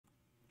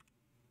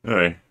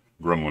Hey,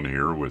 Gremlin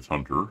here with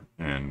Hunter,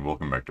 and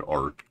welcome back to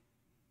ARK,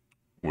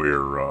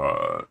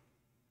 where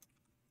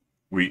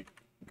we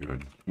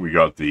we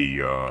got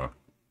the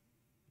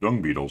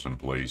dung beetles in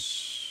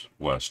place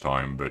last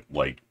time, but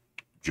like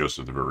just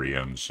at the very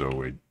end,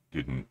 so it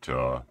didn't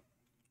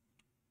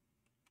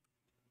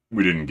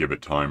we didn't give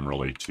it time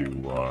really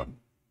to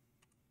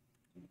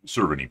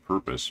serve any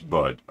purpose.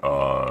 But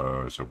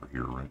it's over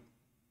here, right?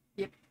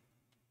 Yep.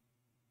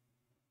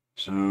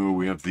 So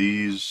we have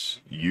these.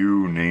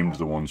 You named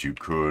the ones you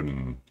could,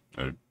 and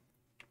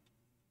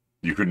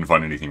you couldn't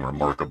find anything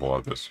remarkable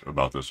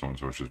about this one,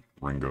 so it's just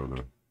Ringo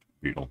the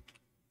beetle.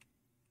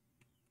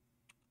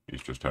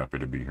 He's just happy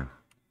to be here.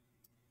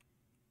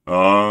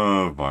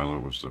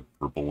 Violet was the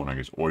purple one. I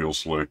guess Oil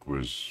Slick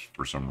was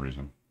for some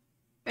reason.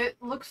 It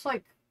looks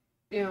like,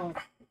 you know,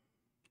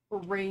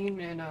 rain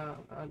in an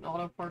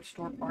auto parts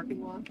store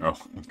parking lot. Oh,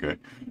 okay.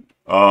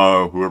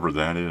 Whoever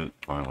that is,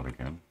 Violet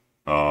again.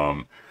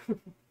 Um,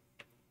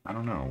 I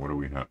don't know. What do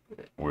we have?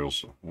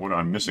 What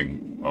I'm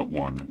missing?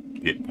 One.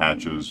 Hit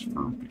patches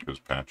for because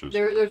patches.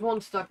 There's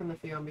one stuck in the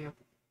Theomia.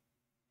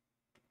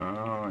 Oh,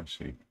 I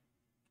see.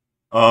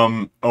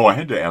 Oh, I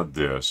had to add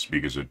this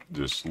because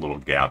this little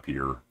gap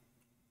here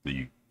that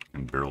you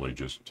can barely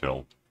just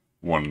tell.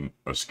 One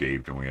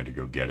escaped and we had to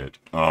go get it.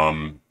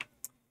 I'm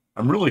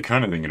really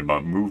kind of thinking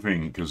about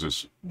moving because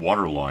this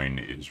water line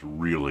is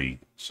really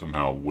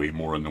somehow way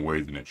more in the way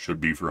than it should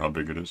be for how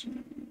big it is.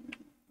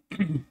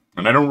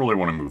 And I don't really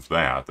want to move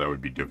that. That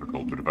would be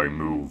difficult. But if I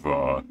move,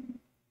 oh,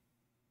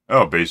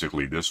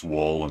 basically this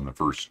wall and the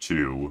first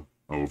two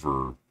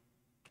over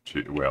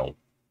to, well,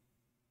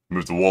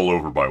 move the wall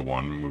over by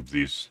one, move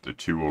the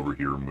two over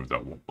here, move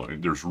that wall.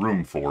 There's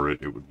room for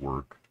it. It would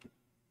work.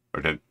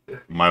 But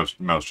mouse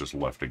just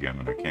left again,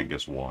 and I can't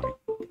guess why.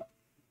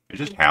 It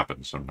just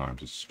happens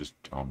sometimes. It's just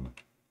dumb.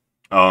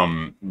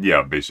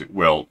 Yeah,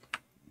 well,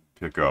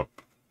 pick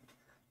up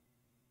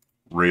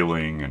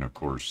railing and of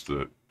course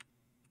the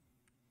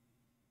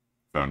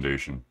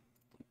foundation.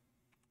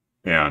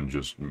 And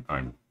just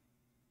I'm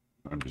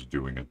just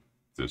doing it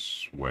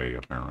this way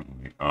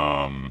apparently.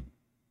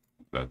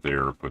 That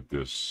there, put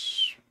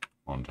this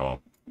on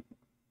top.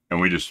 And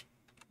we just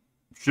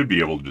should be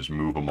able to just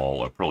move them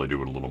all. I'll probably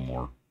do it a little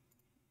more,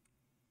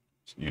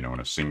 in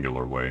a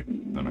singular way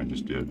than I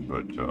just did,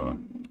 but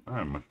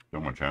I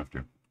don't much have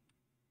to.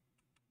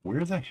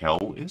 Where the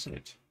hell is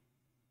it?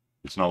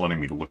 It's not letting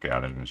me look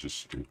at it, and it's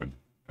just stupid.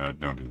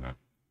 Don't do that.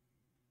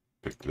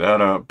 Pick that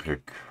up,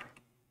 pick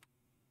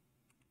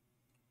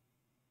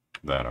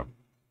that up.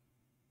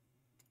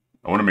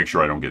 I want to make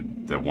sure I don't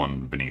get that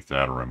one beneath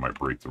that, or I might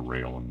break the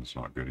rail, and it's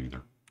not good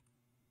either.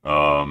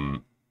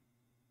 Oh,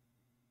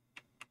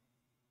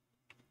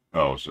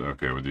 so,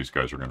 okay, well, these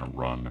guys are going to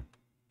run.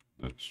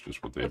 That's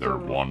just what they're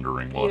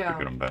wandering. We'll have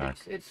to get them back.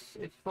 It's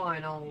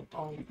fine. I'll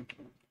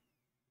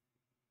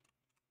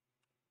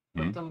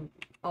Hmm? put them.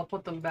 I'll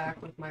put them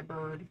back with my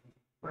bird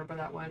wherever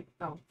that went.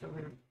 Oh, it's over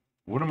here.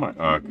 What am I?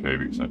 Okay,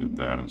 because I did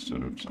that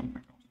instead of something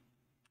else.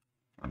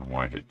 I don't know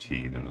why I hit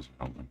T. That doesn't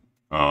help me.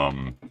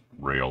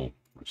 Rail.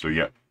 So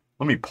yeah,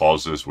 let me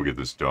pause this. We'll get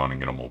this done and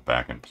get them all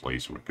back in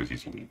place because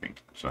he's leaving.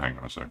 So hang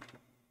on a sec.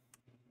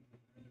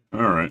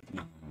 All right.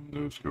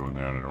 Those go in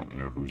that. I don't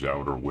know who's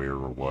out or where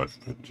or what,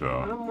 but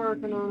I'm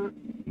working on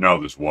it. now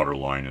this water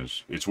line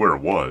it's where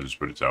it was,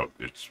 but it's out.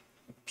 It's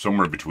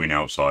somewhere between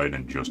outside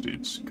and just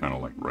it's kind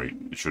of like right.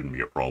 It shouldn't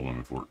be a problem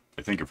if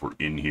I think if we're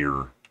in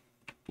here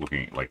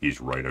looking like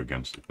he's right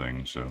against the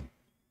thing. So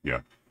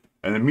yeah.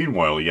 And then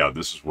meanwhile, yeah,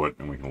 this is what,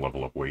 and we can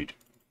level up weight.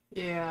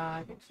 Yeah,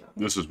 I think so.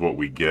 This is what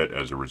we get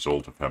as a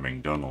result of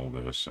having done all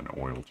this, and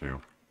oil too.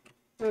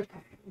 Okay.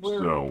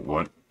 So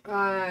what?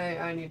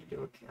 I need to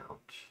do a count.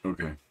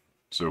 Okay.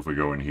 So if we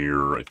go in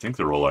here, I think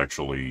they're all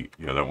actually,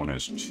 yeah, that one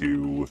has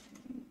two.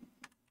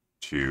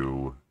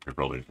 I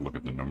probably have to look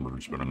at the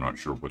numbers, but I'm not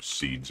sure what's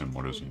seeds and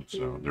what isn't.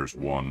 So there's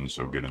one,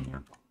 so get in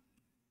there.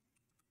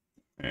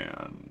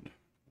 And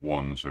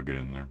one, so get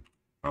in there.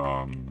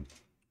 I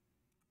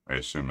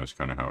assume that's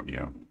kind of how,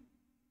 yeah.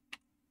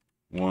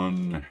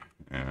 One,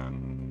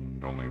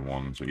 and only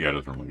one, so yeah, it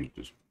doesn't really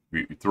just,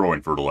 we throw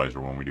in fertilizer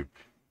when we do.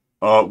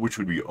 Which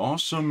would be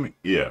awesome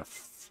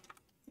if,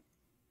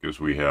 because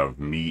we have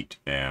meat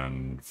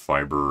and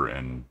fiber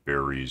and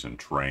berries and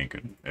trank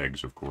and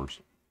eggs, of course,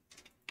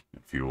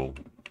 and fuel,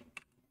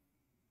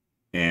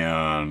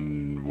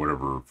 and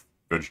whatever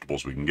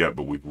vegetables we can get,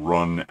 but we've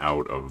run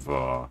out of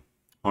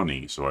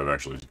honey, so I've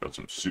actually got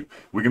some soup.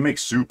 We can make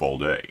soup all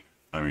day.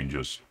 I mean,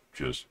 just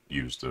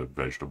use the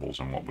vegetables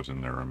and what was in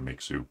there and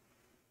make soup.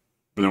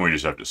 But then we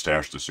just have to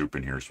stash the soup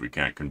in here, so we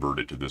can't convert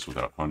it to this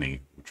without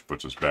honey, which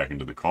puts us back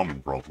into the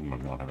common problem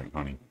of not having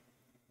honey.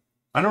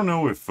 I don't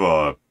know if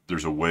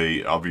there's a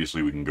way.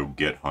 Obviously, we can go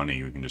get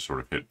honey. We can just sort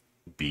of hit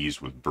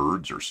bees with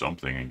birds or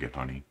something and get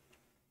honey.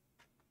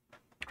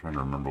 I'm trying to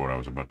remember what I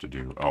was about to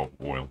do. Oh,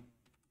 oil.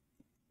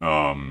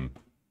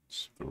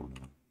 Let's throw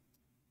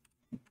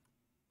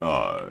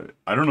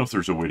I don't know if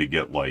there's a way to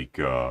get like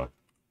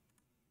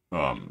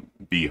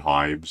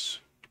beehives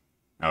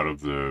out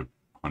of the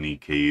honey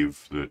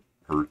cave that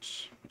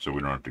hurts, so we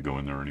don't have to go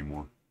in there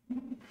anymore.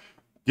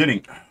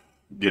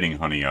 Getting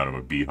honey out of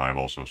a beehive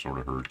also sort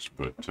of hurts,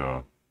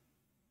 but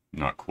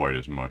not quite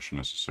as much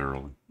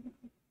necessarily.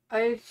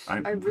 I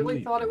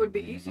really thought it would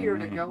be easier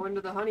to go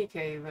into the honey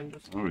cave and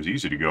just. It was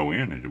easy to go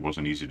in, and it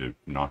wasn't easy to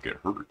not get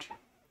hurt.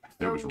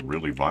 It was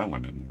really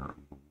violent in there.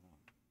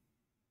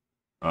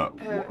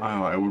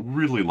 I would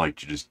really like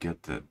to just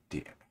get the.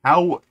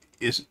 How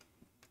is.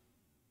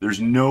 There's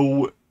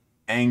no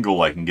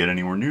angle I can get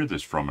anywhere near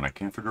this from, and I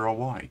can't figure out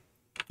why.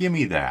 Give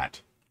me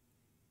that.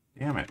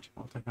 Damn it.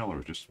 What the hell? I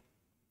was just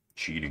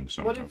cheating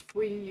somehow. What if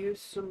we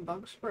use some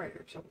bug spray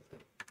or something?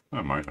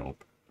 That might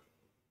help.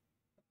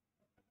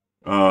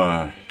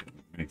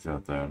 Make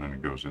that, and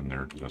it goes in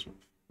there, because that's what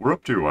we're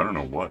up to. I don't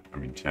know what. I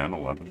mean, 10,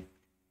 11.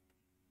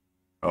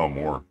 Oh,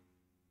 more.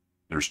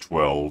 There's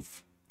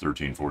 12,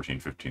 13, 14,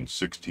 15,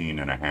 16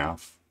 and a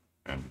half.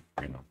 And,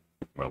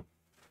 well,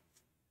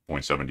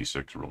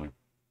 0.76 really.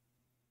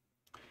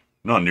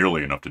 Not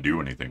nearly enough to do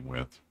anything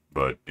with,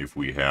 but if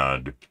we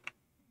had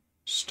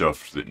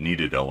stuff that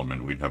needed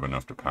element, we'd have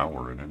enough to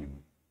power it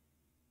anyway.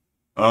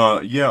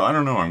 Yeah, I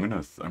don't know. I'm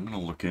gonna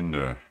look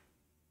into.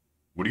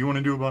 What do you want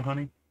to do about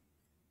honey?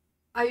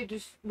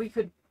 We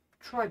could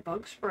try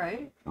bug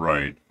spray.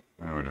 Right.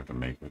 I would have to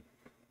make it.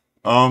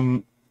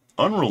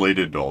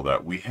 Unrelated to all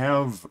that, we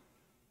have.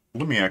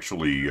 Let me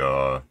actually.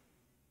 Let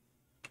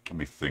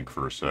me think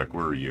for a sec.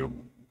 Where are you?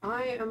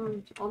 I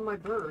am on my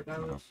bird. I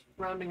was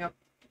rounding up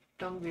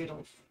dung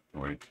beetles.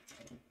 Wait.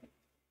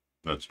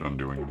 That's not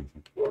doing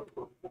anything.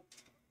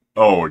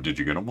 Oh, did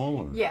you get them all?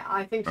 Or? Yeah,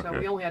 I think so. Okay.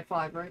 We only had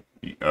 5, right?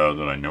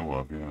 That I know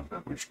of, yeah.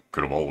 Okay. Which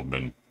could have all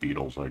been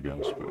beetles, I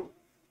guess, but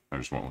I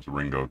just went with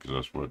Ringo because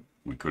that's what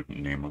we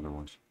couldn't name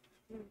otherwise.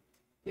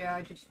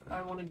 Yeah,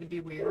 I wanted to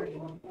be weird.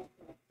 And...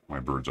 My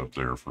bird's up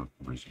there for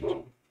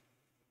reasons.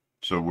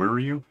 So where are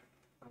you?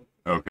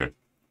 Okay.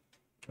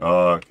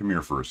 Come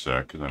here for a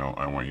sec, because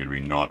I want you to be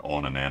not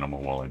on an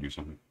animal while I do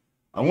something.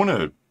 I want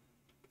to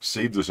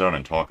save this out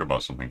and talk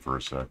about something for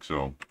a sec,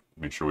 so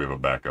make sure we have a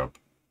backup.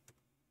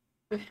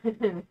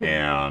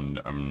 And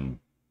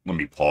let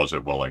me pause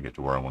it while I get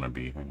to where I want to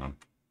be. Hang on.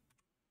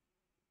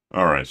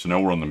 Alright, so now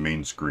we're on the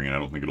main screen. I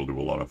don't think it'll do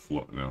a lot of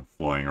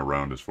flying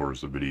around as far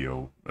as the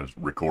video as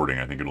recording.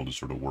 I think it'll just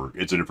sort of work.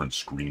 It's a different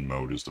screen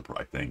mode,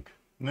 I think.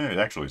 No, it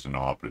actually is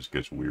not, but it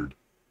gets weird.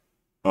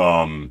 If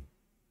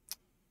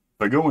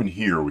I go in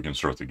here, we can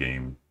start the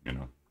game.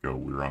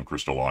 We're on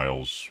Crystal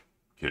Isles,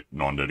 hit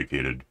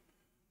non-dedicated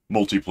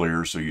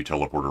multiplayer, so you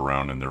teleport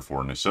around and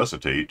therefore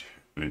necessitate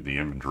the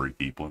inventory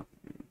people.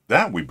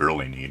 That we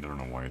barely need. I don't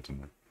know why it's in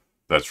there.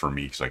 That's for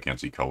me because I can't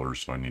see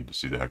colors, so I need to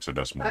see the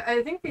hexadecimal.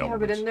 I think we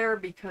have it in there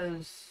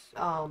because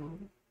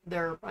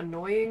they're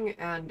annoying,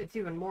 and it's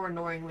even more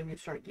annoying when you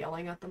start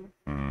yelling at them.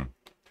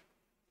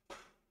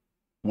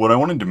 What I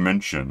wanted to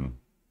mention,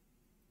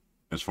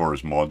 as far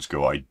as mods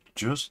go, I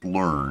just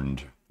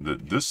learned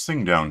that this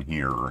thing down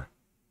here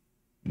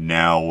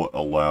now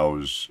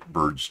allows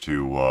birds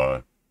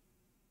to,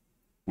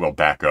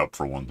 back up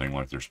for one thing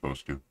like they're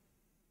supposed to.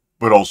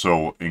 But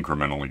also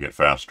incrementally get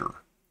faster,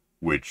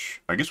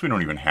 which I guess we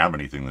don't even have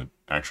anything that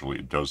actually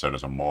does that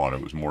as a mod.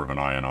 It was more of an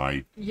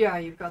INI. Yeah,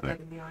 you've got that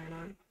in the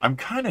INI. I'm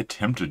kind of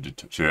tempted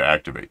to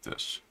activate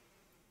this.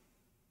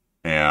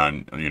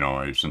 And,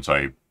 since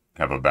I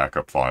have a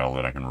backup file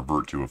that I can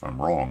revert to if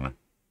I'm wrong,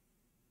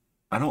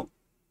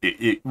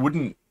 it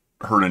wouldn't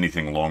hurt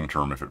anything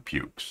long-term if it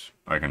pukes.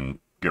 I can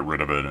get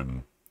rid of it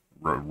and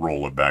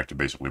roll it back to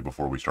basically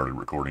before we started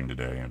recording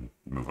today and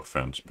move a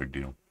fence, big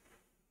deal.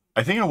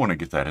 I think I want to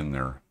get that in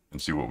there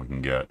and see what we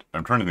can get.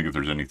 I'm trying to think if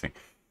there's anything.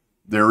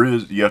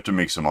 You have to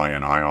make some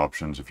INI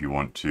options if you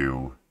want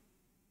to.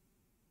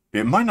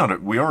 It might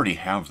not, we already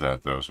have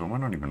that though, so it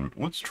might not even,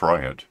 let's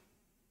try it.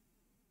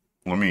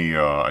 Let me,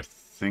 I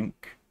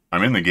think,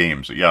 I'm in the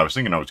game, so yeah, I was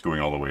thinking I was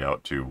going all the way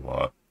out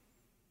to,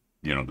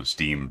 the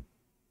Steam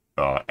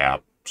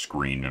app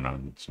screen,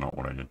 and it's not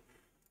what I did.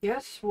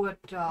 Yes, what,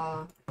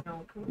 I'm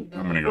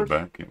gonna go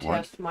back.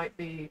 Test might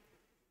be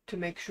to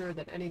make sure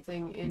that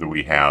anything in that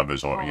we have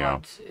is all,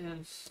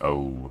 is...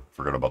 Oh,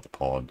 forgot about the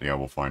pod. Yeah,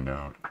 we'll find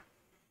out.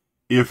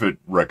 If it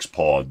wrecks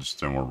pods,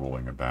 then we're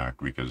rolling it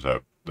back, because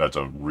that's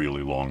a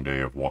really long day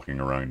of walking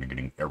around and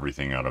getting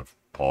everything out of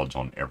pods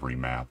on every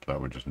map. That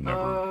would just never...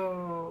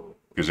 Oh.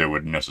 Because it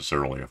would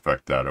necessarily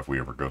affect that if we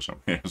ever go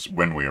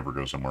when we ever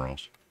go somewhere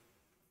else.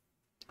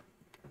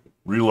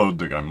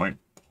 Reload I might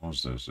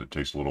pause this. It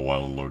takes a little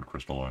while to load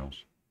Crystal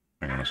Isles.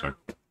 Hang on a sec.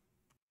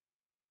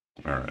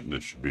 Alright,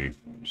 this should be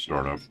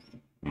start up.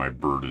 My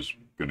bird is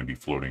going to be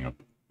floating up.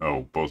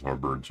 Oh, both our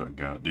birds I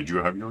got. Did you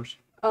have yours?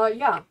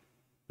 Yeah.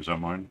 Is that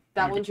mine?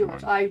 That one's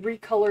yours. I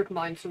recolored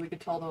mine so we could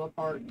tell them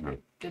apart. I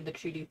did the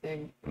cheaty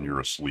thing. And you're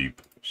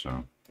asleep,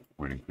 so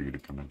waiting for you to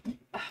come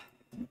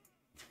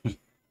in.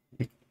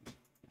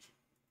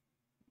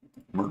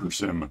 Murder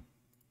Sim.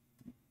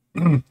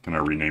 Can I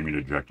rename you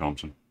to Jack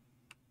Thompson?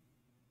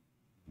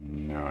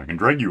 No, I can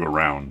drag you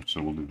around,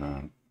 so we'll do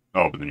that.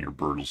 Oh, but then your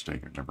bird will stay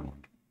here. Never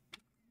mind.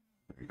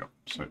 There you go.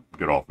 So,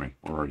 get off me.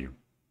 Where are you?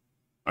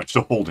 I'm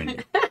still holding you.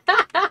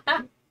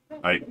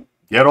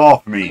 Get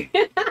off me!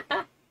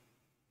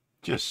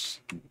 Just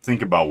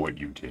think about what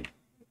you did.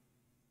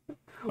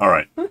 All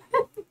right.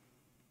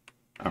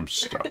 I'm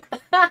stuck.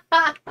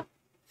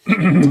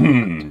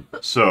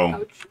 So,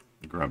 Ouch.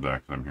 grab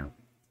that because I'm here.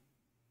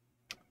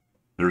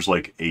 There's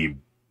like a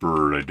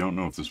bird. I don't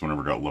know if this one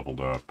ever got leveled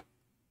up.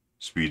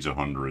 Speed's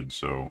 100,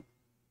 so...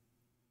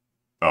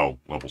 Oh,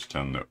 level's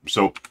 10 though.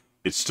 So,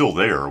 it's still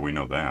there. We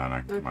know that.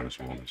 I might as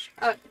well just...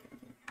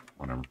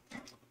 Whatever.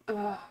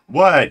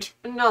 What?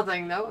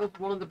 Nothing. That was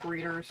one of the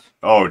breeders.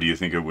 Oh, do you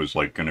think it was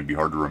like going to be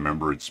hard to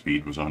remember its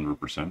speed was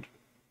 100%?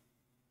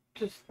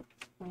 Just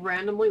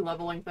randomly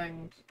leveling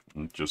things.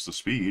 Just the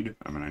speed.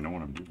 I mean, I know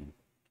what I'm doing.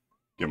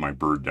 Get my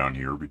bird down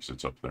here because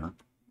it's up there.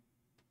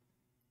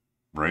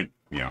 Right?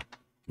 Yeah.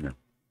 Here.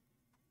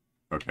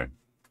 Okay.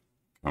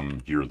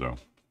 Come here, though.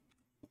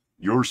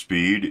 Your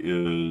speed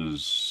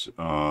is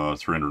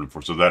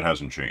 304, so that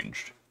hasn't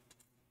changed.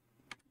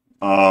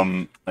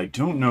 I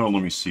don't know.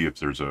 Let me see if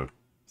there's a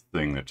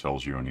thing that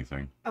tells you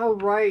anything. Oh,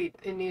 right.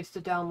 It needs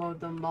to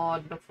download the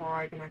mod before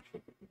I can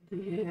actually...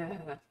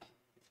 Yeah.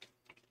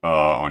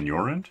 On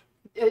your end?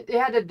 It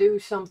had to do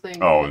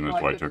something. Oh, and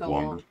that's why it took took so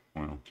longer.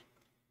 Well,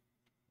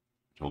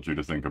 told you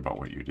to think about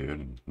what you did,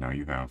 and now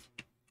you have.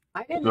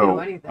 I didn't do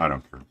anything. I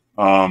don't care.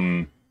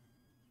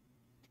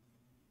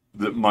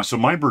 So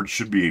my bird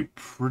should be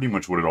pretty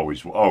much what it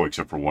always was. Oh,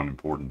 except for one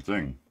important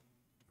thing.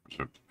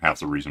 So half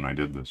the reason I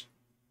did this.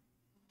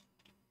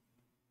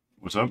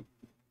 What's up?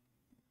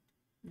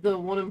 The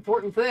one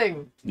important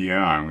thing.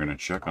 Yeah, I'm gonna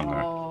check on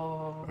that.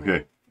 Oh.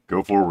 Okay,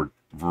 go forward.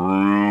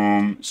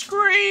 Vroom,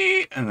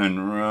 scree, and then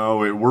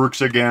oh, it works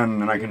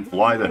again, and I can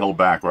fly the hell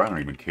back. Well, I don't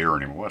even care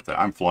anymore. What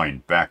the? I'm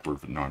flying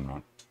backward. No, I'm not.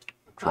 I'm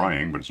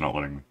trying, but it's not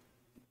letting me.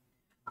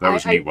 That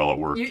was neat while it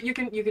worked. You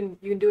can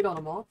do it on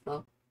a moth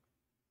though.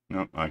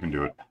 No, I can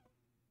do it.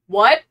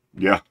 What?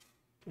 Yeah.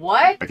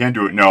 What? I can't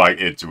do it. No,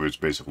 it was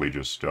basically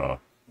just kind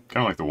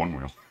of like the one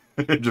wheel.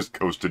 It just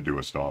coasted to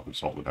a stop.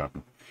 That's all that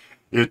happened.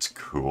 It's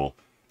cool.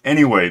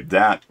 Anyway,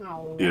 that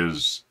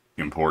is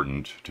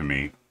important to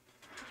me,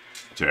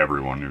 to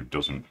everyone who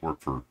doesn't work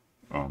for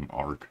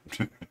ARK,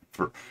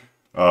 for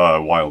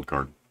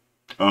Wildcard.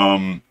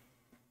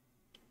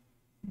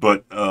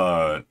 But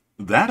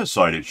that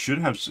aside, it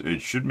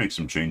should make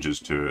some changes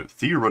to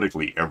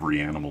theoretically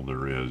every animal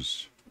there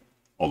is,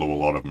 although a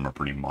lot of them are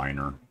pretty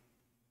minor.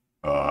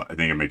 I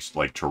think it makes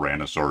like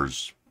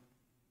tyrannosaurs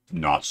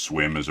not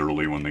swim as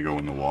early when they go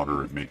in the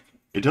water.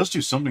 It does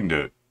do something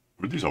to.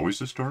 Were these always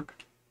this dark?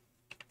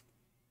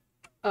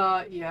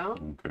 Yeah.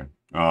 Okay.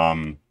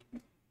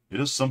 It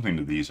does something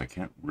to these. I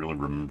can't really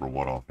remember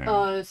what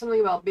offhand.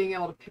 Something about being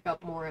able to pick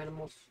up more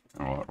animals.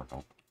 Oh, that would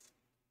help.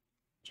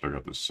 So I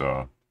got this,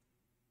 one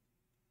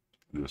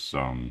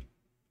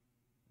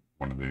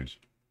of these.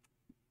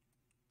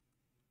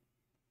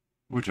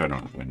 Which I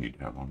don't really need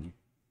to have on me.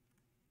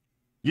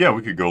 Yeah,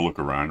 we could go look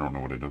around. I don't know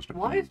what it does to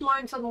Why bees. is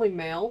mine suddenly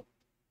male?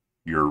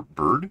 Your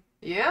bird?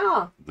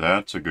 Yeah.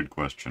 That's a good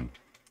question.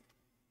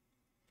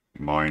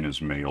 Mine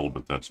is male,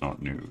 but that's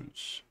not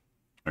news.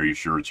 Are you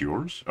sure it's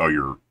yours? Oh,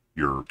 your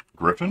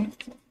griffin?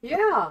 Yeah.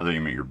 I thought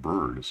you meant your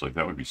bird. It's like,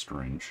 that would be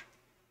strange.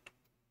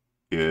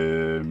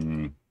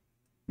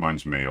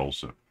 Mine's male,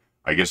 so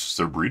I guess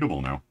they're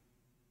breedable now.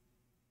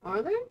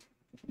 Are they?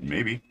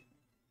 Maybe.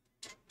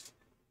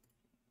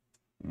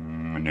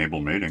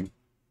 Enable mating.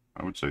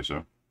 I would say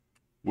so.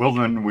 Well,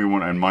 then we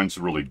went, and mine's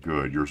really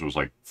good. Yours was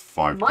like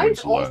 5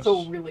 Mine's points less.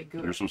 also really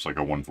good. Yours was like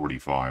a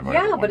 145.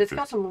 Yeah, but it's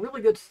got some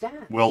really good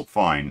stats. Well,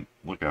 fine.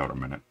 Look out a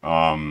minute.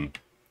 I'm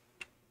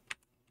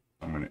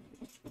gonna.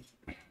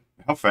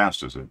 How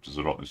fast is it? Is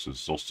it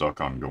still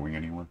stuck on going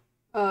anywhere?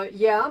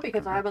 Yeah,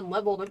 because I haven't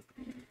leveled it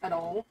at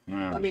all.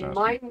 Yeah, I mean,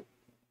 mine.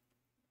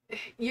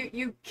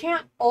 You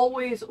can't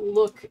always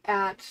look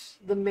at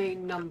the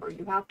main number.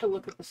 You have to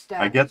look at the stats.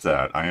 I get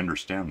that. I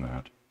understand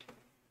that.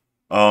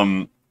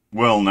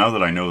 Well, now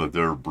that I know that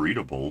they're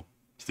breedable,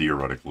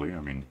 theoretically,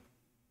 I mean,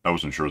 I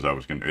wasn't sure if that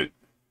was gonna. I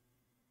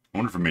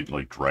wonder if it made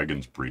like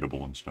dragons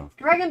breedable and stuff.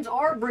 Dragons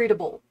are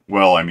breedable.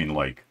 Well, I mean,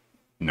 like,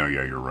 no,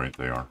 yeah, you're right.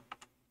 They are.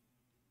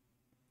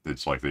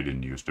 It's like they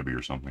didn't used to be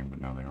or something,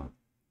 but now they are.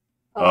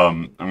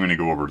 I'm gonna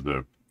go over to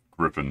the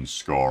Griffin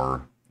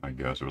Scar. I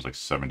guess it was like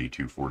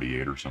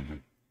 7248 or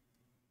something,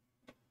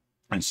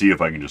 and see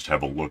if I can just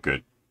have a look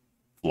at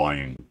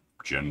flying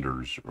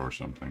genders or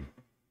something.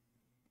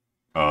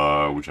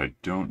 Which I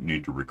don't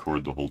need to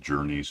record the whole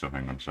journey, so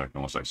hang on a second.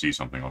 Unless I see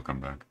something, I'll come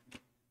back.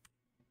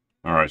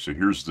 Alright, so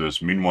here's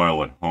this.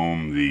 Meanwhile, at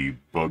home, the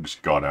bugs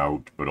got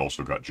out, but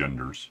also got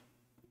genders.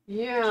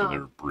 Yeah. So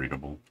they're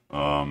breedable.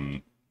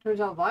 Turns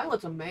out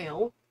Violet's a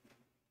male.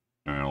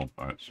 Well,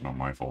 it's not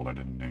my fault I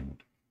didn't name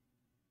it.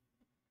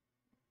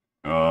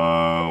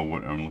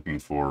 What I'm looking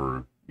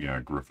for, yeah,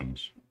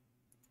 griffins.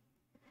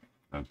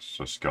 That's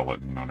a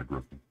skeleton, not a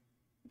griffin.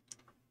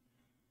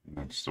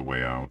 That's the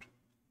way out.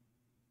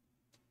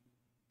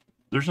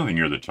 There's nothing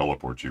here that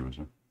teleports you, is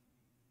there?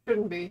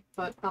 Shouldn't be,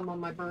 but I'm on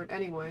my bird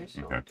anyway,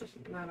 so Okay. it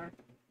doesn't matter.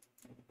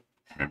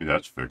 Maybe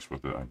that's fixed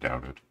with it. I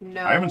doubt it.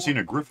 No. I haven't seen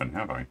a griffin,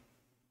 have I?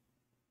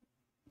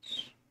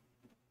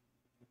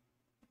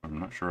 I'm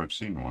not sure I've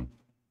seen one.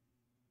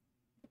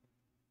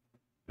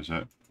 Is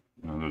that?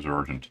 No, those are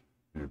Argent.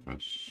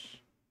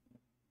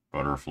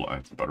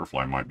 Butterfly.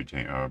 Butterfly might be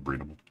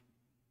breedable.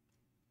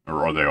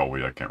 Or are they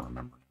always? I can't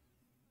remember.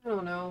 I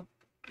don't know.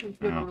 I've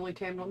never really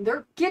tamed them.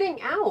 They're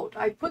getting out.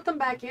 I put them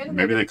back in.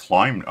 Maybe they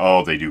climb.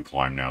 Oh, they do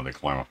climb now. They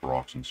climb up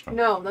rocks and stuff.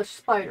 No, that's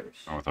spiders.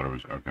 Oh, I thought it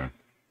was okay.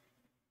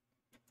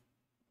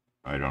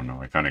 I don't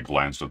know. I kind of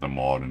glanced at the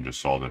mod and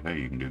just saw that,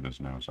 hey, you can do this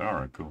now. So, all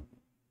right, cool.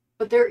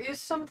 But there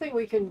is something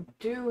we can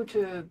do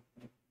to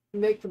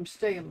make them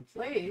stay in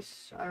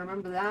place. I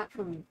remember that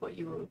from what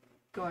you were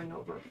going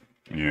over.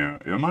 Yeah.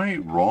 Am I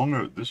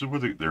wrong? This is where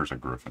there's a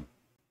griffin.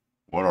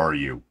 What are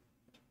you?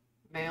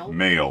 Male?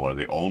 Male. Are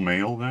they all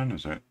male then?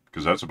 Is that...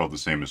 Because that's about the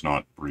same as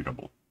not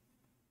breedable.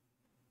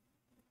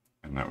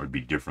 And that would be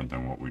different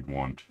than what we'd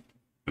want.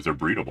 If they're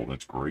breedable,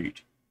 that's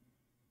great.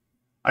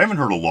 I haven't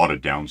heard a lot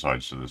of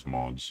downsides to this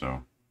mod,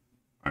 so...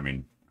 I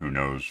mean, who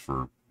knows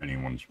for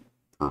anyone's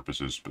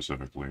purposes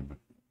specifically, but...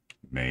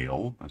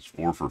 Male. That's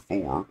 4 for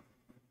 4.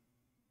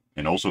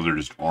 And also there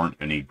just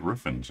aren't any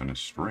griffins, and it's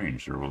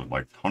strange. There were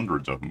like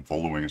hundreds of them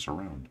following us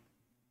around.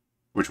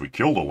 Which we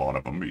killed a lot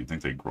of them, but you'd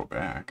think they'd grow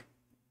back.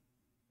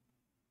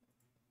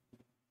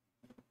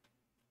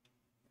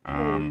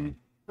 I'm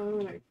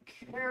gonna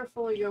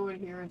carefully go in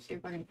here and see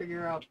if I can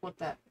figure out what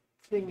that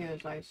thing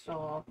is I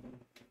saw.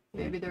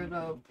 Maybe there's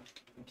a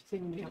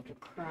thing we have to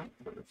craft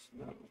first,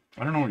 though.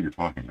 I don't know what you're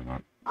talking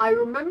about. I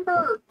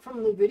remember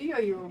from the video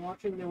you were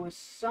watching there was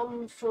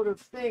some sort of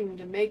thing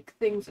to make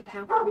things that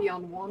have to be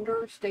on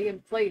Wander stay in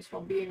place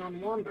while being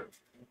on Wander.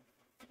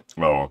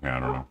 Oh, okay, I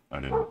don't know. I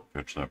didn't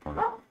catch that part.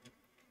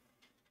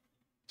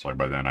 It's like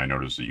by then I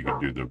noticed that you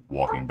could do the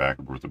walking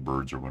backward with the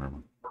birds or whatever.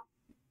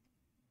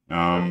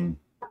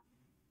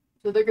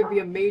 So there could be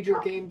a major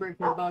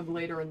game-breaking bug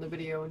later in the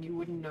video and you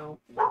wouldn't know.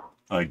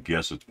 I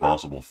guess it's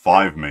possible.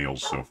 5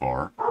 males so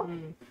far.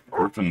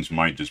 Griffins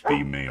might just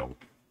be male.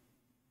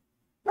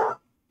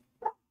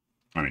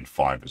 I mean,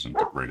 5 isn't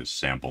the greatest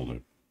sample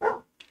to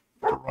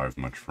derive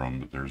much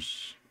from, but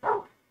there's...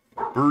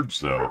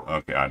 Birds, though.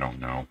 Okay, I don't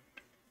know.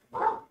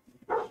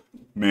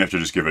 May have to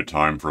just give it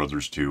time for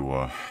others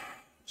to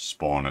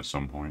spawn at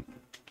some point.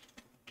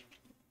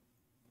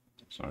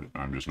 So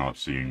I'm just not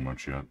seeing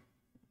much yet.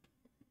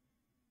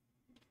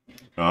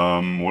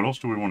 What else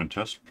do we want to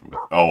test with?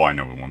 Oh, I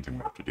know one thing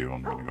we have to do.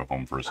 I'm gonna go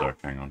home for a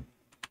sec. Hang on.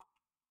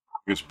 I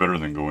guess better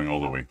than going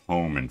all the way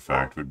home, in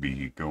fact, would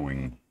be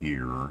going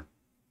here.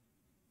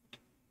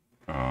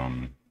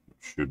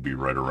 Should be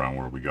right around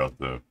where we got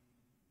the...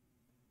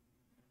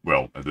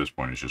 Well, at this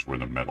point, it's just where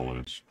the metal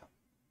is.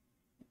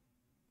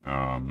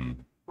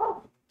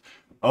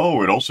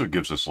 Oh, it also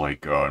gives us,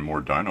 like,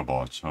 more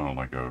Dinobots, huh?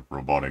 Like a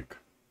robotic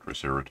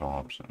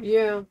Triceratops.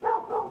 Yeah.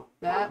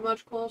 That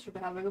much closer to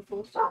having a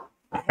full set.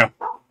 Yeah.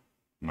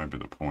 Might be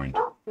the point.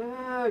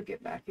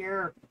 Get back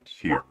here. It's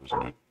here,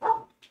 isn't it?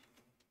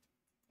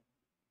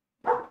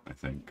 I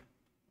think.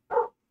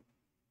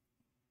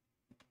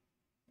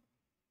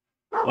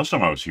 Last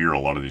time I was here, a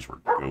lot of these were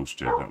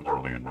ghosted. That was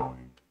really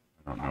annoying.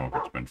 I don't know if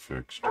it's been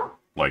fixed.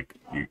 Like,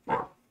 where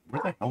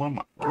the hell am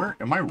I? Where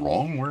am I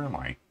wrong? Where am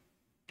I?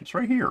 It's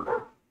right here.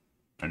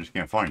 I just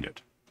can't find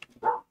it.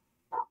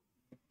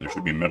 There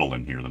should be metal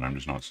in here that I'm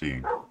just not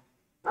seeing.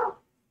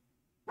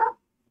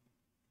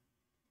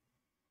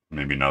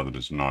 Maybe now that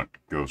it's not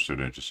ghosted,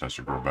 it just has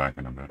to grow back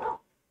in a bit.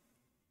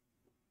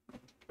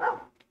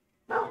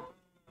 I'm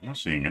not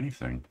seeing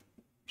anything.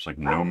 There's like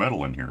no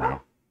metal in here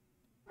now.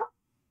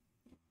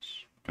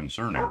 It's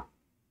concerning.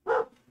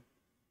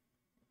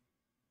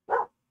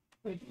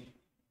 I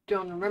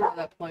don't remember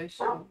that place.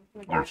 So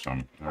There's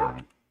some.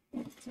 Alright.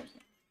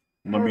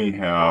 Let me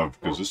have,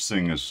 because this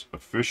thing is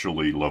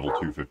officially level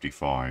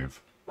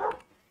 255.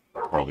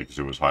 Probably because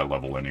it was high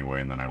level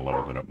anyway, and then I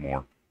leveled it up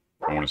more.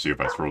 I want to see if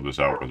I throw this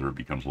out, whether it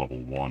becomes level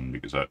 1,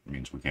 because that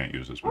means we can't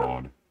use this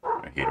mod.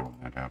 I hate it when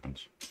that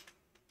happens.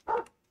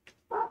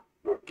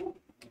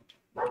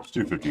 It's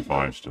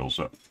 255 still,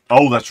 so...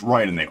 Oh, that's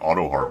right, and they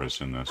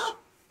auto-harvest in this.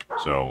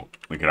 So,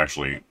 we could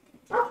actually,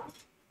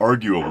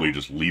 arguably,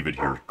 just leave it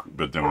here,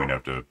 but then we'd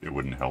have to... It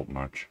wouldn't help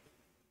much.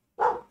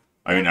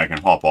 I mean, I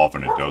can hop off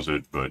and it does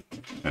it, but...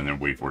 And then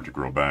wait for it to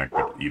grow back,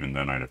 but even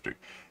then I'd have to...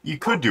 You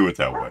could do it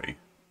that way,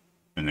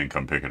 and then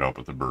come pick it up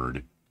with the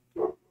bird.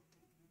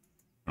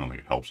 I don't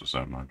think it helps us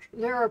that much.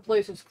 there are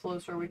places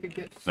closer we could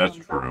get. That's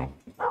true.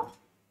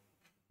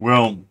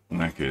 Well, in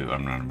that case,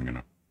 I'm not even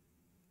gonna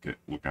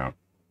look out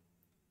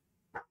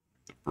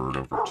the bird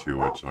over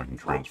to it so I can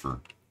transfer.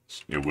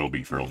 It will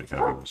be fairly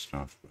heavy with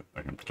stuff, but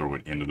I can throw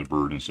it into the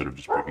bird instead of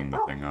just picking the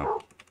thing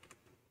up.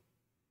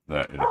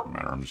 That, it doesn't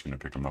matter. I'm just gonna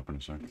pick them up in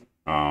a second.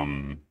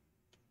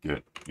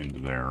 Get into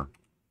there.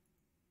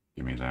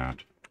 Give me that.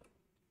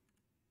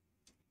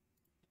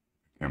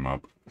 Pick him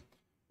up.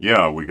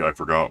 Yeah, I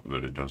forgot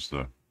that it does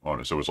the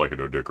auto. So it's like a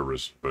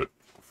Doedicurus, but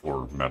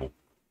for metal,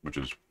 which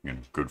is, you know,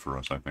 good for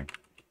us, I think.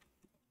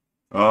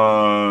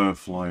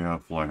 Fly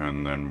up,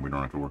 and then we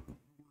don't have to worry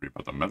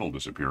about the metal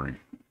disappearing.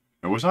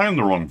 Now, was I in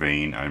the wrong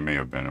vein? I may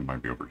have been. It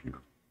might be over here.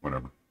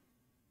 Whatever.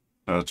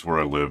 That's where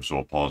I live, so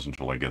I'll pause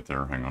until I get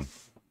there. Hang on.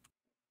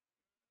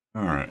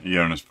 Alright,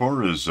 yeah, and as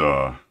far as,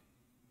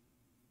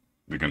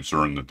 the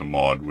concern that the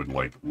mod would,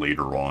 like,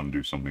 later on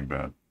do something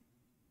bad.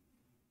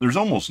 There's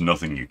almost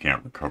nothing you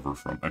can't recover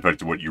from. In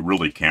fact, what you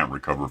really can't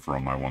recover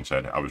from, I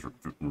was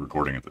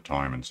recording at the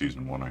time in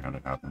Season 1, I had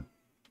it happen.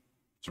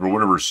 So for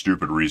whatever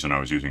stupid reason, I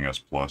was using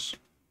S+,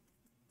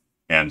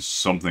 and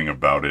something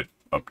about it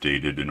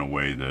updated in a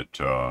way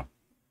that,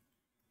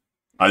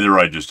 either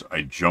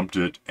I jumped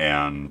it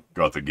and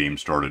got the game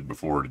started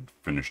before it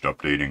finished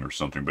updating or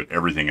something, but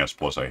everything S+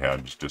 I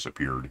had just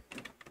disappeared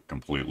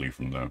completely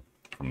from the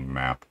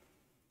map.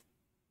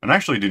 And I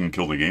actually didn't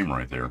kill the game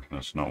right there.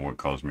 That's not what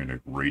caused me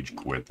to rage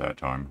quit that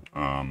time.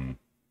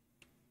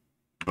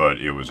 But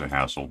it was a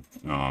hassle,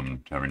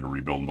 having to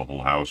rebuild the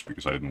whole house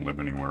because I didn't live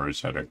anywhere. I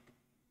just had a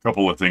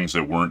couple of things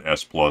that weren't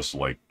S+,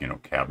 like, you know,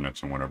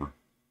 cabinets and whatever,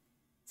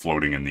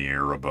 floating in the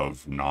air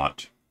above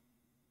not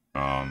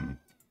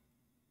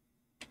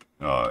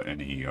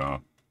any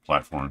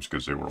platforms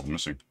because they were all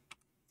missing.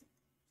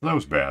 So that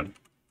was bad.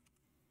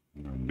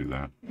 I'm going to do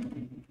that.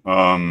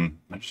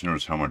 I just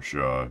noticed how much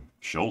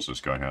shells this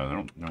guy has. I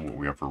don't know what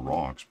we have for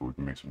rocks, but we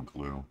can make some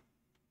glue.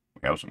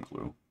 We have some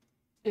glue.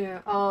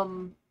 Yeah,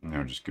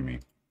 No, just give me...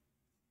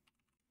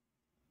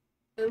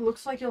 it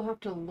looks like you'll have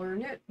to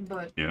learn it,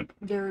 but Yeah.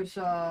 there's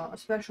a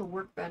special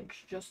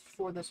workbench just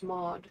for this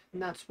mod,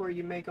 and that's where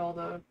you make all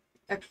the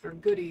extra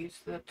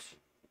goodies that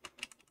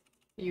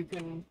you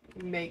can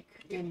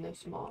make in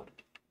this mod.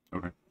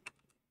 Okay.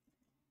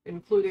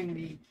 Including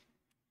the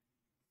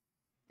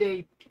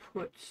stay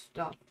put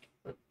stuff,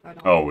 but I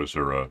don't... Oh, is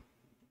there a...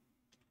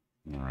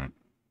 Alright.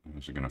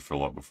 Is it going to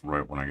fill up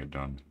right when I get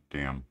done?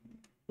 Damn.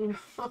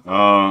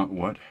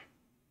 What?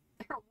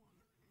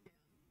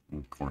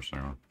 Of course they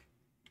are.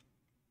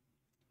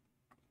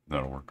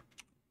 That'll work.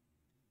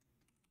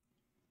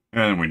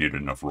 And we need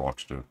enough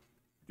rocks to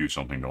do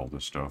something to all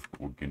this stuff,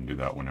 but we can do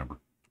that whenever.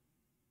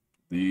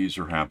 These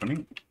are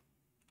happening.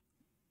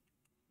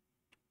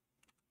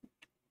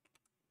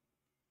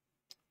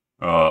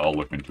 I'll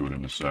look into it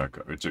in a sec.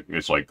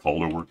 It's like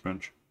called a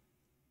workbench?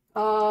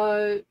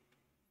 Do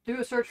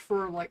a search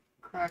for, like,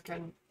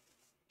 Kraken.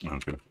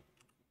 Okay.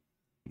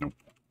 Nope.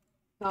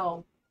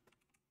 Oh.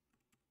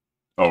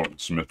 Oh,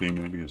 Smithy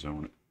maybe? Is that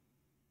what it...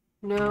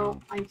 No,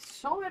 I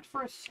saw it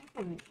for a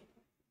second.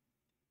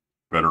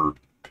 Better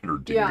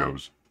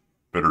dingoes.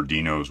 Yeah. Better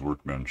Dino's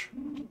workbench.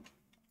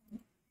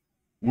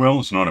 Well,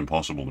 it's not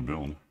impossible to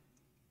build.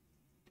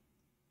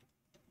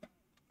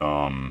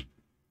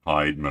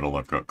 Hide, metal,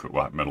 I've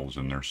got metals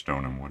in there,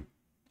 stone and wood.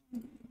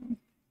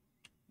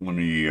 Let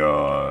me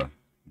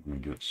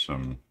get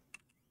some...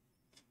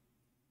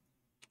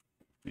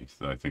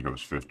 I think it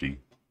was 50.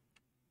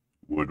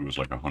 Wood was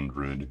like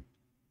 100.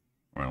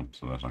 Well,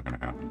 so that's not going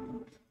to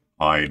happen.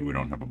 Hide, we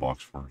don't have a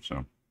box for,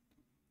 so...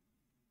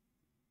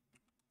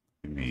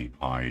 Give me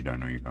hide, I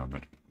know you have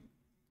it.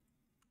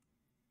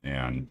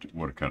 And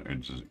what kind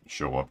of... Does it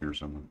show up here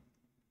somewhere?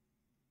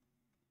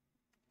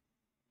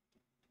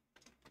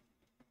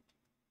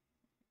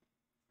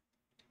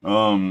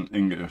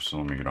 So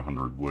let me get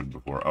 100 wood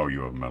before... Oh,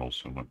 you have metal,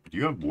 so... Do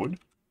you have wood?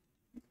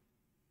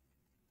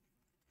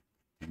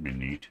 That'd be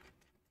neat.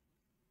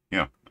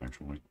 Yeah,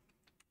 actually.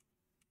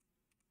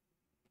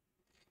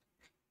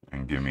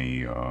 And give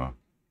me, I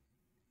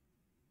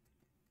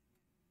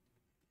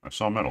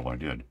saw metal, I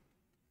did.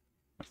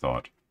 I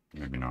thought.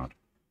 Maybe not.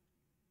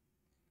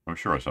 I'm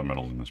sure I saw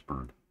metal in this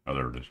bird. Oh,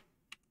 there it is.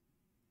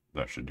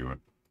 That should do it.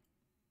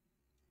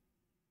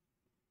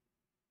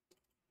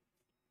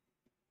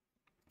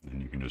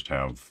 And you can just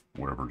have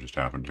whatever just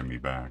happened to me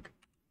back.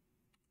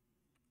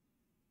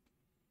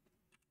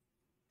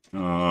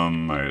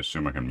 I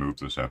assume I can move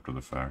this after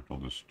the fact. I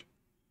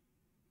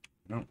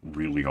don't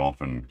really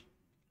often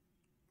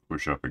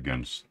push up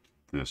against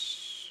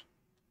this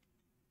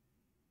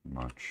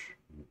much.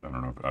 I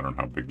don't know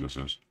how big this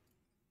is.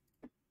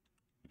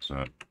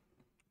 That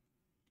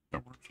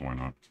works, why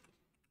not?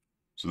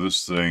 So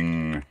this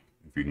thing,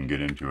 if you can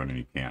get into it and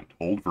you can't.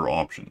 Hold for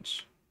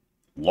options.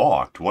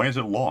 Locked? Why is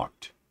it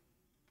locked?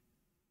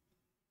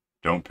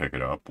 Don't pick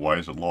it up. Why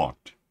is it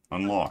locked?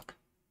 Unlock.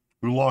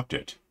 Who locked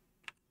it?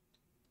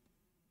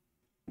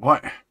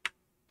 What?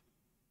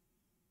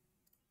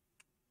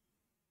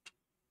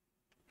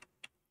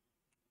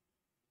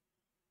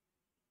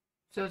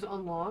 Says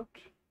unlocked.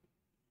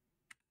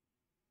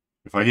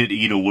 If I hit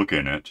E to look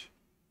in it,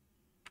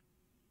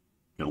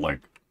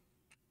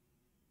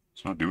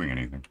 it's not doing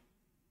anything.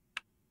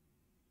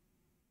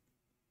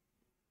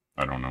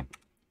 I don't know.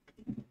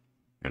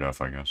 Hit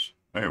F, I guess.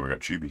 Hey, we got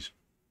chibis.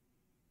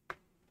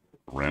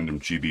 Random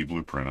chibi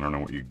blueprint. I don't know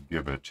what you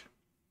give it.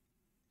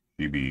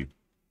 Chibi.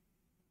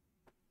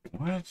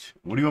 What?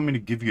 What do you want me to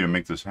give you to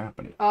make this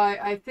happen?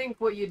 I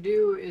think what you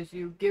do is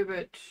you give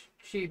it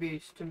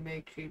chibis to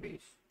make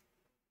chibis.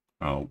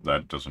 Oh,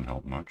 that doesn't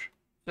help much.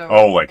 So,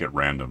 oh, like at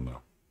random,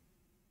 though.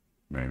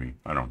 Maybe.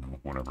 I don't know.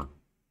 Whatever.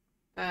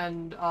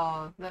 And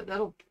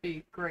that'll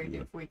be great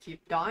if we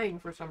keep dying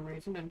for some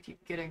reason and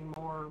keep getting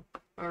more,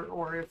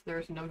 or if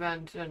there's an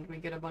event and we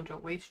get a bunch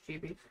of waste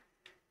chibis.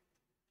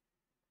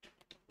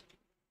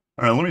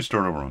 Alright, let me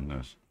start over on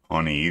this.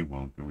 Honey,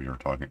 well, we are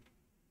talking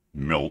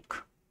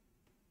milk.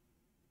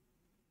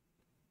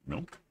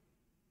 milk?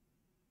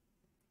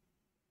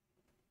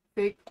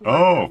 Fake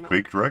Oh, milk.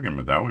 fake dragon,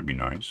 but that would be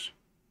nice.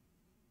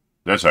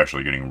 That's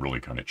actually getting really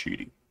kind of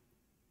cheaty.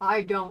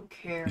 I don't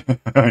care.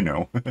 I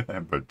know,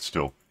 but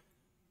still.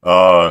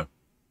 Uh,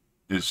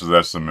 so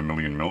that's the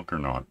mammalian milk or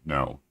not?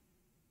 No,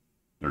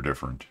 they're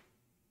different.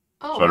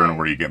 Oh, So I don't know hey.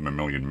 where you get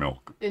mammalian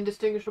milk.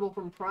 Indistinguishable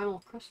from primal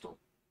crystal.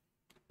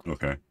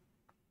 Okay.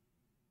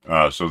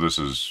 So this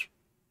is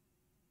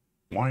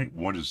why?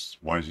 Why is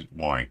it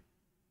why?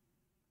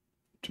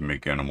 To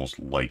make animals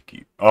like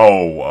you.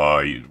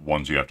 Oh,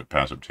 ones you have to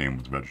pass up tame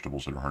with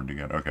vegetables that are hard to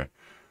get. Okay.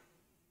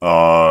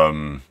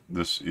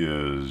 This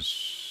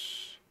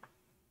is,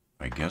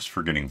 I guess,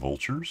 for getting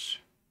vultures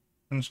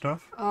and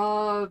stuff.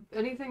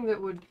 Anything that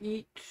would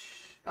eat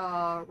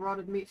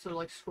rotted meat, so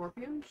like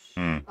scorpions.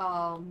 Hmm.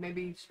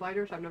 Maybe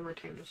spiders. I've never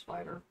tamed a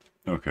spider.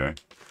 Okay.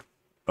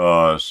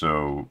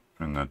 So,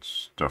 and that's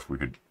stuff we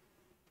could.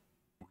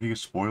 What do you get?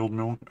 Spoiled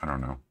milk? I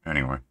don't know.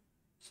 Anyway,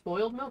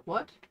 Spoiled milk?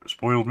 What?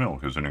 spoiled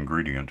milk is an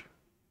ingredient.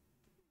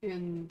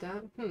 In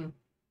that?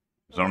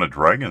 It's not a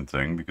dragon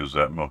thing because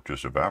that milk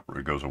just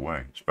evaporates, goes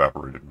away. It's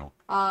evaporated milk.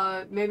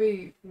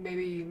 Maybe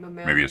mammalian.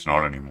 Maybe it's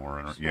not anymore.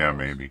 I don't, yeah,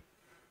 maybe.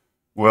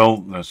 Well,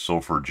 that's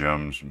sulfur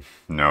gems.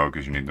 No,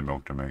 because you need the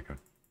milk to make it.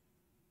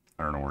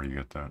 I don't know where you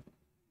get that.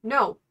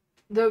 No,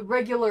 the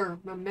regular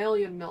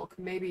mammalian milk.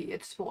 Maybe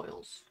it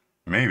spoils.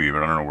 Maybe,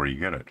 but I don't know where you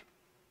get it.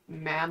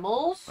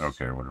 Mammals?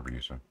 Okay, whatever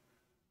you say.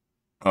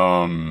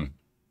 Um.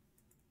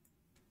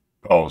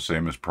 Oh,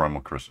 same as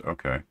primal crystal.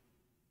 Okay.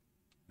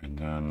 And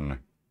then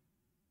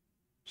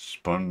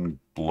spun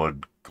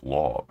blood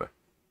glob.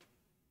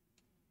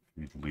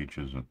 Feed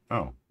leeches and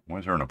oh, why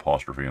is there an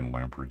apostrophe in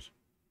lampreys?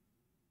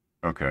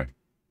 Okay.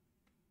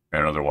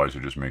 And otherwise,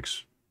 it just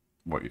makes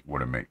what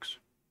it makes.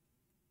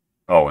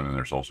 Oh, and then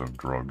there's also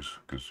drugs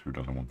because who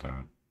doesn't want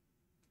that?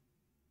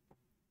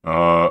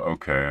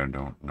 Okay. I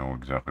don't know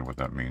exactly what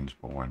that means,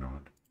 but why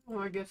not? Well,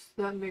 I guess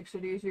that makes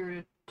it easier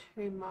to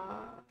tame.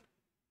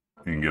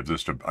 You can give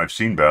this to. I've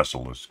seen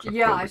basilisks. I've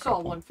Yeah, killed I a saw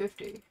couple.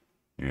 150.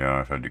 Yeah,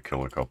 I've had to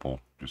kill a couple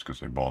just because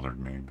they bothered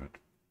me,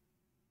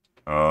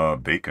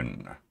 but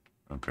bacon.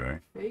 Okay.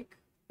 Fake?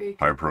 Bacon.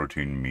 High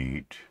protein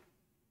meat.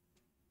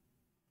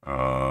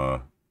 Uh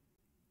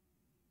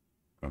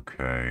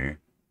okay.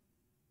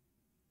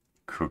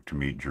 Cooked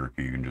meat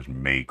jerky you can just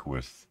make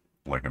with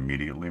like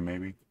immediately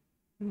maybe?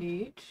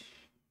 Neat.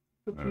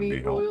 Cooked That'd be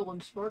meat, helpful. oil,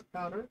 and spark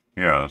powder.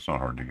 Yeah, that's not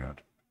hard to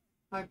get.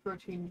 High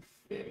protein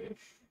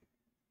fish.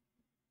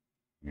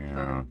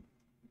 Yeah,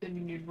 Then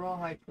you need raw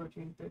high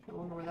protein fish. I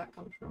wonder where that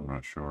comes I'm from.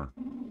 not sure.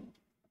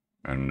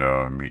 And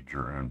meat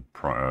jerky and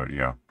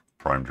yeah,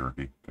 prime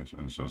jerky.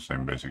 It's the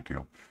same basic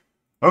deal.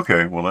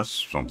 Okay, well that's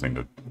something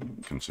to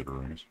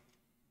consider, I guess.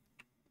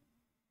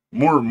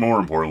 More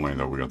importantly,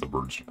 though, we got the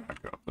birds to back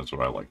up. That's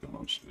what I like the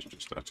most. It's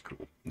just that's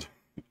cool.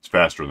 It's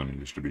faster than it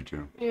used to be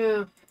too.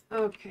 Yeah,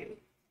 okay.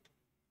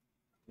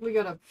 We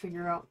gotta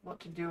figure out what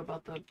to do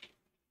about the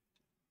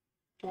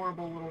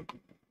horrible little...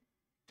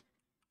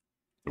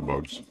 The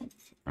bugs.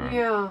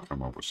 Yeah.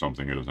 Come up with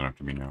something. It doesn't have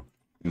to be now.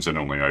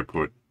 Incidentally, I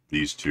put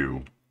these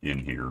two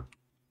in here,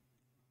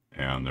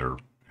 and they're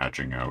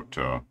hatching out,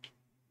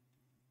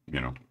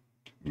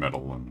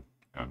 metal,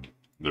 and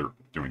they're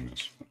doing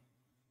this.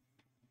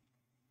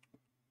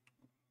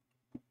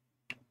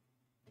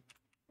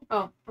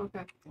 Oh,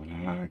 okay.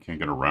 I can't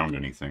get around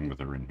anything, but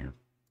they're in here.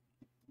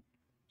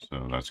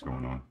 So that's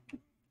going on.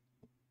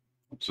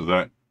 So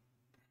that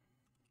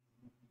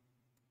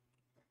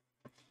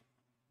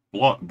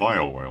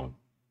bio oil,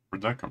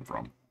 where'd that come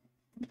from?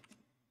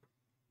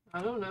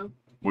 I don't know.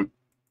 What?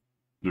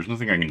 There's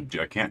nothing I can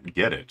do. I can't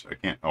get it. I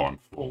can't. Oh, I'm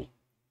full.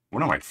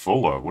 What am I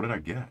full of? What did I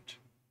get?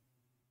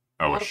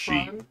 Oh, a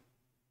sheep. Fun.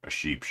 A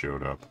sheep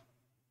showed up.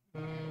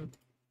 Mm.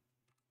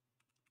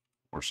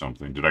 Or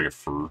something. Did I get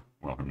fur?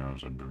 Well, who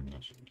knows? I'm doing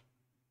this.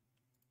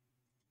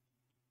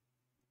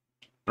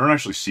 I don't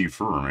actually see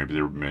fur. Maybe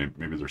they're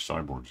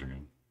cyborgs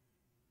again.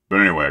 But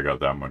anyway, I got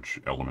that much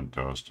element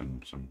dust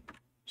and some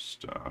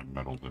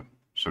metal.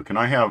 So can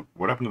I have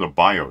what happened to the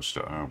bio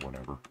stuff?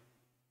 Whatever.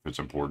 If it's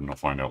important, I'll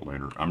find out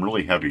later. I'm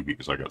really heavy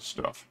because I got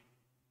stuff.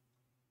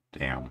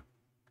 Damn.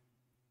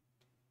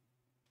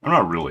 I'm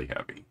not really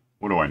heavy.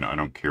 What do I know? I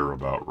don't care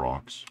about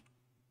rocks.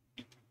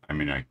 I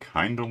mean, I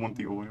kind of want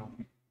the oil.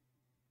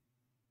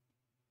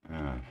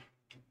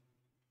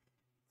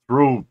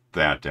 Throw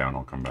that down.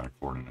 I'll come back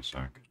for it in a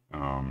sec.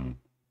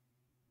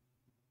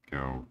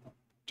 Go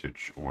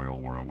ditch oil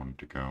where I want it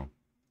to go.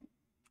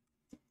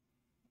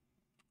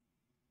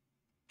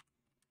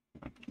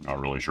 Not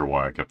really sure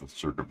why I kept the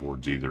circuit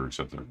boards either,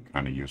 except they're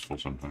kind of useful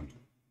sometimes.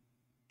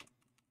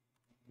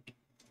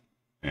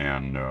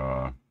 And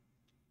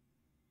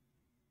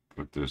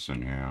put this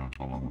in here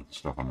along with the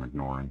stuff I'm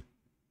ignoring.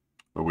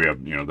 But we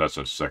have, that's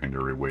a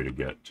secondary way to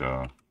get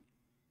the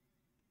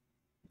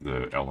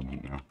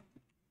element now.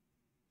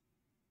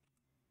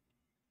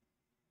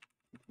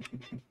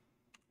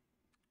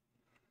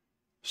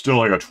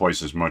 Still, I got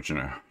twice as much in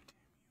a.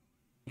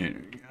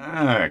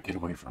 Get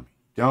away from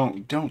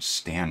me! Don't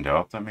stand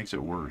up. That makes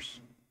it worse.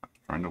 I'm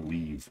trying to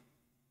leave.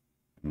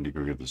 I need to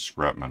go get the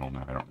scrap metal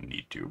now. I don't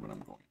need to, but I'm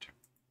going to.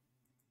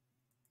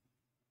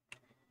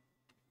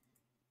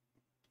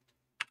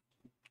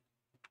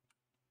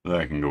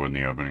 That can go in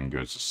the oven and go.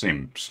 It's the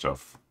same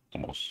stuff,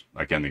 almost.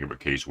 I can't think of a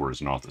case where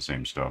it's not the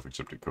same stuff,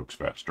 except it cooks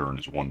faster and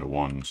is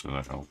 1-to-1, so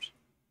that helps.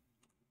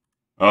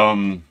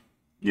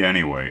 Yeah,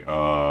 anyway,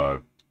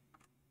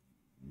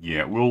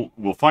 yeah,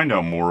 we'll find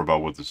out more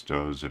about what this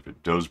does. If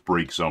it does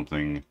break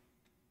something,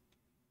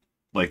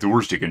 like, the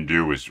worst it can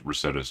do is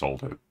reset us all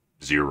to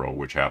 0,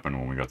 which happened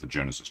when we got the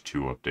Genesis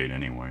 2 update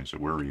anyway. So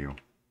where are you?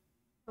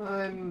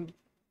 I'm...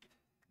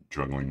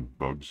 Juggling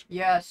bugs?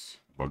 Yes.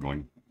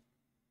 Bugling?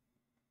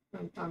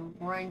 I'm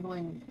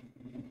wrangling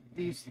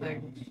these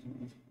things.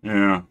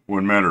 Yeah,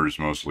 what matters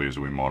mostly is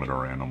we modded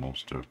our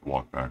animals to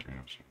walk back.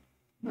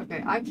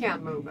 Okay, I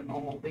can't move at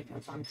all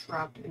because I'm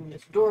trapped in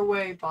this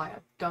doorway by a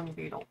dung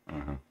beetle.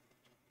 I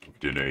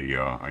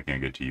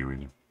can't get to you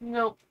either.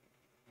 Nope.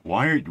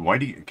 Why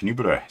do you, can you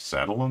put a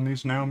saddle on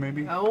these now,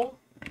 maybe? No.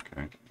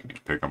 Okay, can you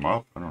pick them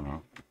up? I don't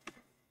know.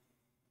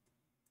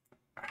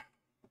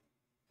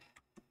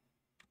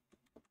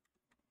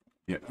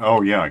 Yeah,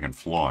 oh yeah, I can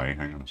fly.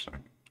 Hang on a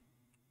second.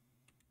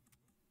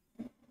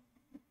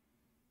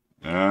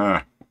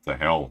 What the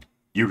hell?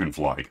 You can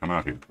fly, come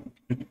out here.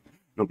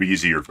 It'll be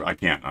easier. I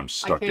can't, I'm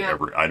stuck to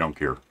every, I don't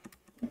care.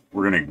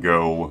 We're gonna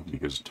go,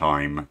 because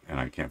time, and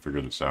I can't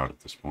figure this out at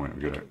this point.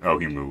 We gotta, oh,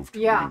 he moved.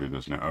 Yeah. We're gonna do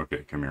this now.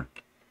 Okay, come here.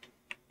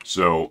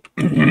 So,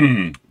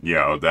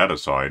 yeah, that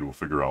aside, we'll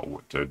figure out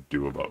what to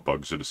do about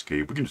bugs that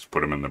escape. We can just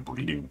put them in the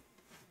breeding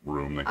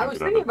room. I was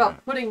thinking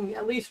about putting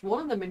at least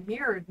one of them in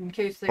here in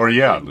case they... Or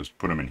yeah, just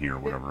put them in here,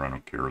 whatever. I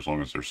don't care, as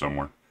long as they're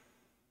somewhere.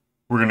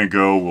 We're gonna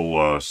go,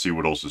 we'll see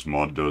what else this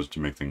mod does to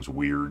make things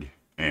weird,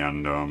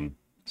 and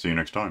see you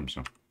next time,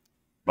 so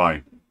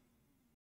bye.